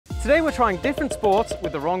Today we're trying different sports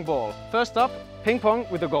with the wrong ball. First up, ping pong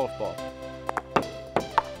with a golf ball.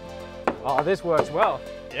 Oh, this works well.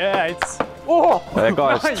 Yeah, it's... Oh! Hey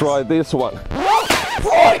guys, nice. try this one. What?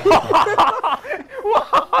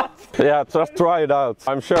 Yeah, just try it out.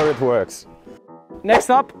 I'm sure it works.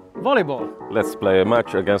 Next up, volleyball. Let's play a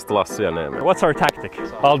match against Lassi and Emil. What's our tactic?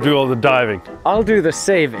 I'll do all the diving. I'll do the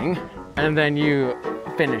saving and then you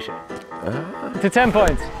finish it. To 10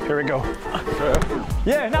 points. Here we go.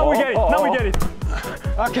 Yeah, now we get it. Now we get it.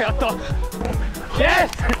 Okay, Otto.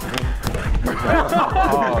 Yes!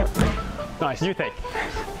 Nice, you take.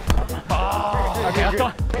 Okay,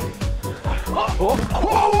 Otto.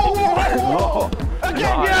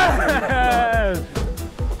 Yes!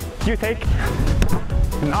 You take.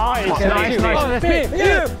 Nice, Okay, nice, nice. Oh, that's me.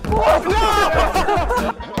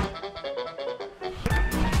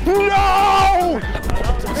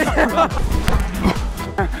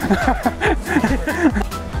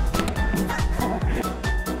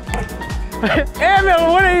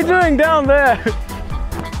 Emil, what are you doing down there?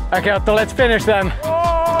 Okay, Otto, let's finish then.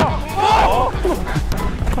 Oh,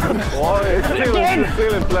 it's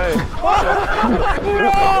still in play.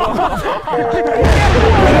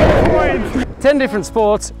 10 different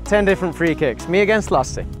sports, 10 different free kicks. Me against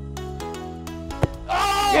Lassi.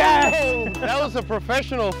 Yes! That was a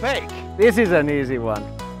professional fake. This is an easy one.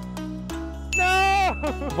 No!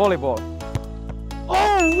 Volleyball.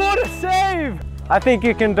 Oh, what a save! I think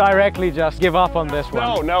you can directly just give up on this one.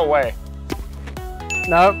 No, no way.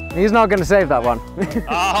 No, he's not going to save that one.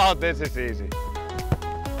 Oh, this is easy.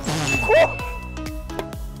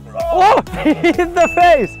 Oh, he hit the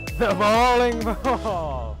face! The bowling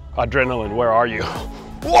ball. Adrenaline, where are you?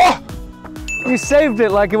 You saved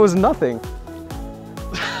it like it was nothing.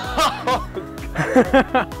 Oh,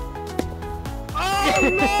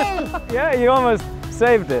 no! Yeah, you almost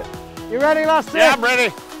saved it. You ready, Lassi? Yeah, I'm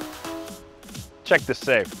ready. Check this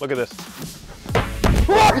save. Look at this.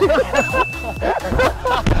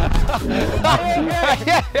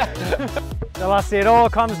 So Lassi, it all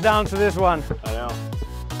comes down to this one. I know.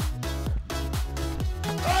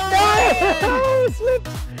 Oh, it slipped.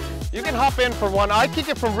 You can hop in for one. I kick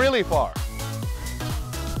it from really far.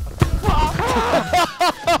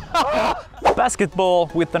 Basketball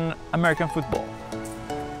with an American football.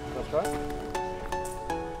 That's right.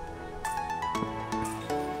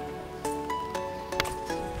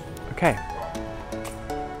 Okay.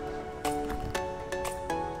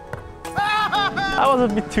 That was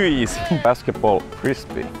a bit too easy. Basketball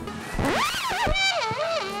frisbee.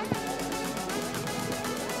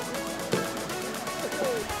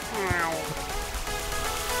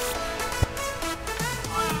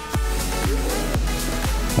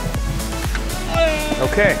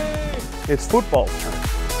 Okay, it's football.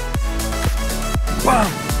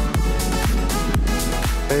 Bam!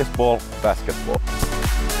 Baseball, basketball.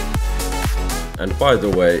 And by the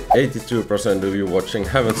way, 82% of you watching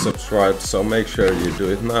haven't subscribed, so make sure you do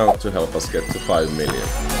it now to help us get to 5 million.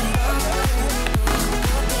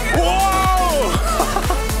 Whoa!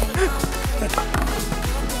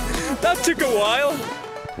 That took a while.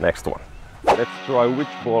 Next one. Let's try which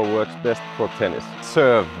ball works best for tennis.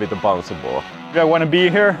 Serve with a bouncy ball. Do I want to be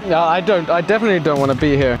here? No, I don't. I definitely don't want to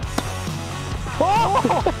be here.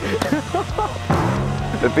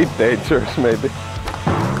 A bit dangerous, maybe.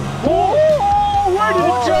 Oh, where did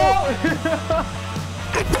it go?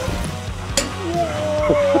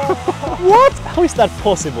 What? How is that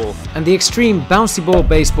possible? And the extreme bouncy ball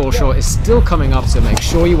baseball shot is still coming up, so make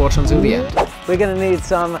sure you watch until the end. We're gonna need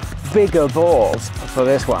some bigger balls for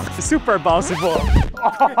this one. Super bouncy ball.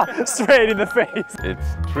 Straight in the face.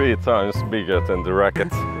 It's 3 times bigger than the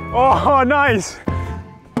racket. Oh, nice.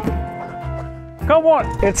 Come on.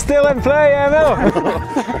 It's still in play, Emil!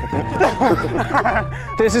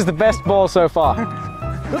 This is the best ball so far. I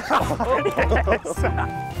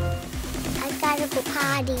gotta go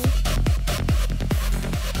party.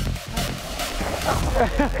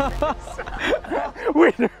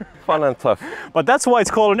 Winner. Fun and tough. But that's why it's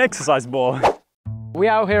called an exercise ball. We're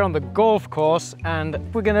out here on the golf course and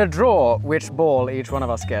we're gonna draw which ball each one of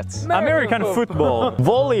us gets. American football,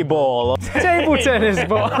 volleyball, Table tennis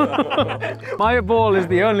ball. My ball is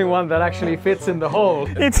the only one that actually fits in the hole.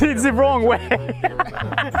 It's the wrong way.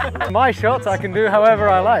 My shots I can do however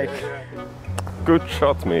I like. Good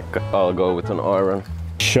shot, Mika. I'll go with an iron.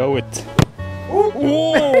 Show it.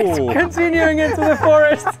 It's continuing into the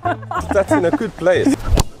forest. That's in a good place.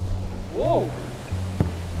 Whoa.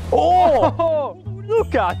 Oh!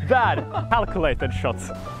 Look at that! Calculated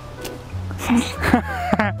shots.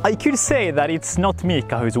 I could say that it's not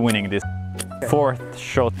Mika who's winning this. 4th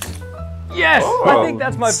shot. Yes! I think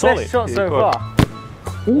that's my solid. best shot so far.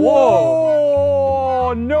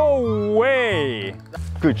 Whoa! No way!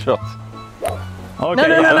 Good shot. Okay.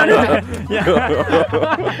 No.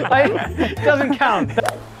 Yeah. It doesn't count.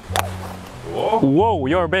 Whoa,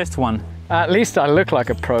 your best one. At least I look like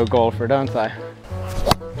a pro golfer, don't I?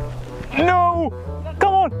 No!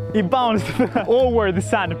 Come on! He bounced over the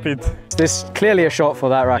sand pit. This is clearly a shot for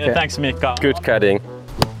that racket. Yeah, thanks, Mika. Good caddying.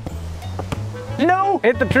 No!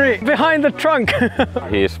 Hit the tree behind the trunk.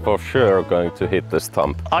 He's for sure going to hit the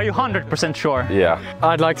stump. Are you 100% sure? Yeah.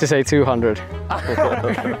 I'd like to say 200.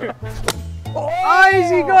 Oh,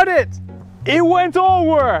 he got it! It went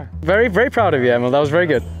over! Very, very proud of you, Emil. That was very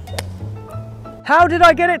good. How did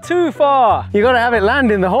I get it too far? You gotta have it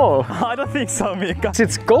land in the hole. I don't think so, Mika.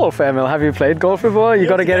 It's golf, Emil. Have you played golf before? You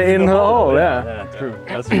gotta get it in the hole, yeah. Yeah, true.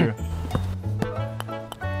 That's true.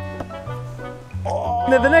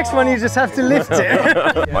 The next one you just have to lift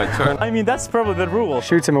it. My turn. I mean, that's probably the rule.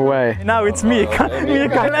 Shoot him away. Now it's Mika.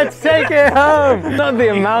 Mika, Let's take it home. Not the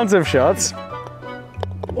amount of shots.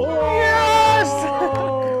 Yes!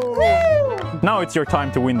 Now it's your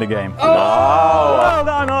time to win the game. Oh! Well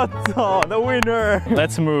done, Otto, the winner.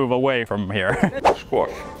 Let's move away from here.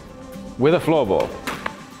 Squash. With a floorball.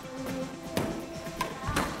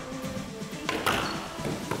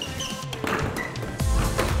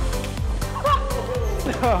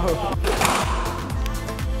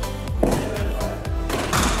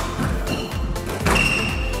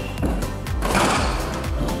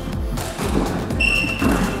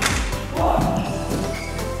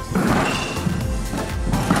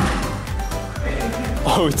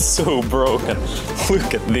 Oh, it's so broken.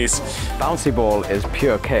 Look at this. Bouncy ball is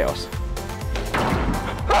pure chaos.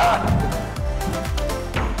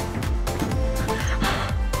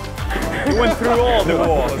 You went through all the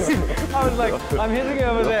walls. I was like, I'm hitting it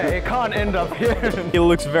over there. It can't end up here. It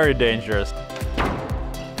looks very dangerous.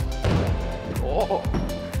 Oh.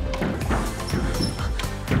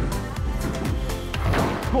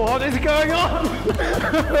 What is going on?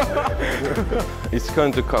 It's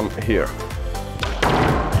going to come here.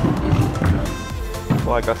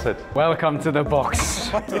 Like I said. Welcome to the box.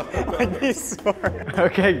 This one.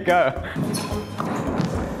 Okay, go.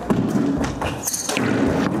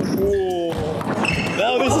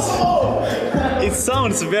 Now this is... It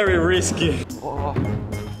sounds very risky.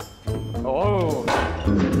 Oh.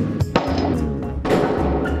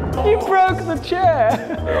 You broke the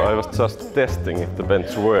chair. I was just testing if the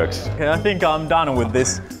bench works. Okay, I think I'm done with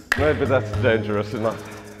this. Maybe that's dangerous enough.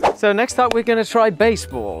 So next up we're gonna try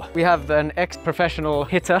baseball. We have an ex-professional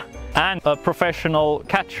hitter. And a professional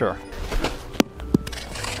catcher.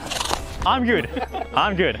 I'm good.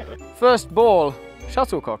 I'm good. First ball,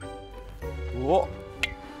 shuttlecock. Whoa.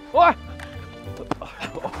 What?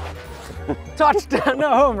 Touchdown, no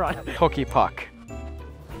home run. Hockey puck.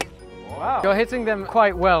 Wow. You're hitting them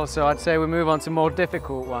quite well, so I'd say we move on to more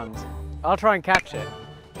difficult ones. I'll try and catch it.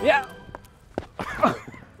 Yeah.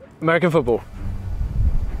 American football.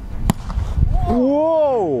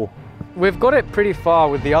 Whoa! We've got it pretty far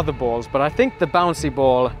with the other balls, but I think the bouncy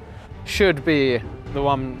ball should be the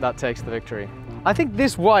one that takes the victory. I think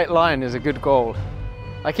this white line is a good goal.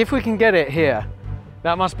 Like if we can get it here,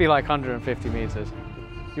 that must be like 150 meters.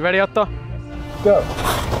 You ready, Otto? Go.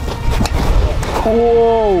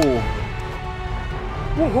 Whoa!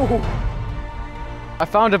 Whoa. I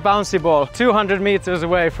found a bouncy ball 200 meters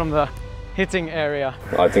away from the hitting area.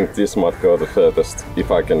 I think this might go the furthest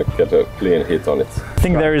if I can get a clean hit on it. I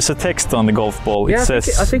think there is a text on the golf ball. It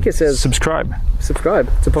says... I think it says... Subscribe. Subscribe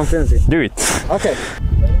to Pongfinity. Do it. Okay.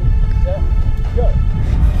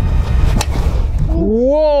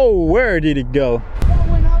 Whoa! Where did it go?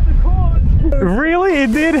 Really?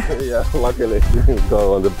 It did? Yeah, luckily it didn't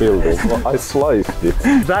go on the building. Well, I sliced it.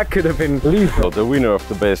 That could have been lethal. So the winner of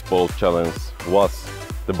the baseball challenge was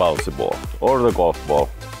the bouncy ball or the golf ball.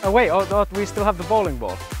 Oh wait, we still have the bowling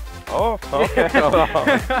ball. Oh, okay.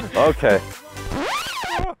 Okay.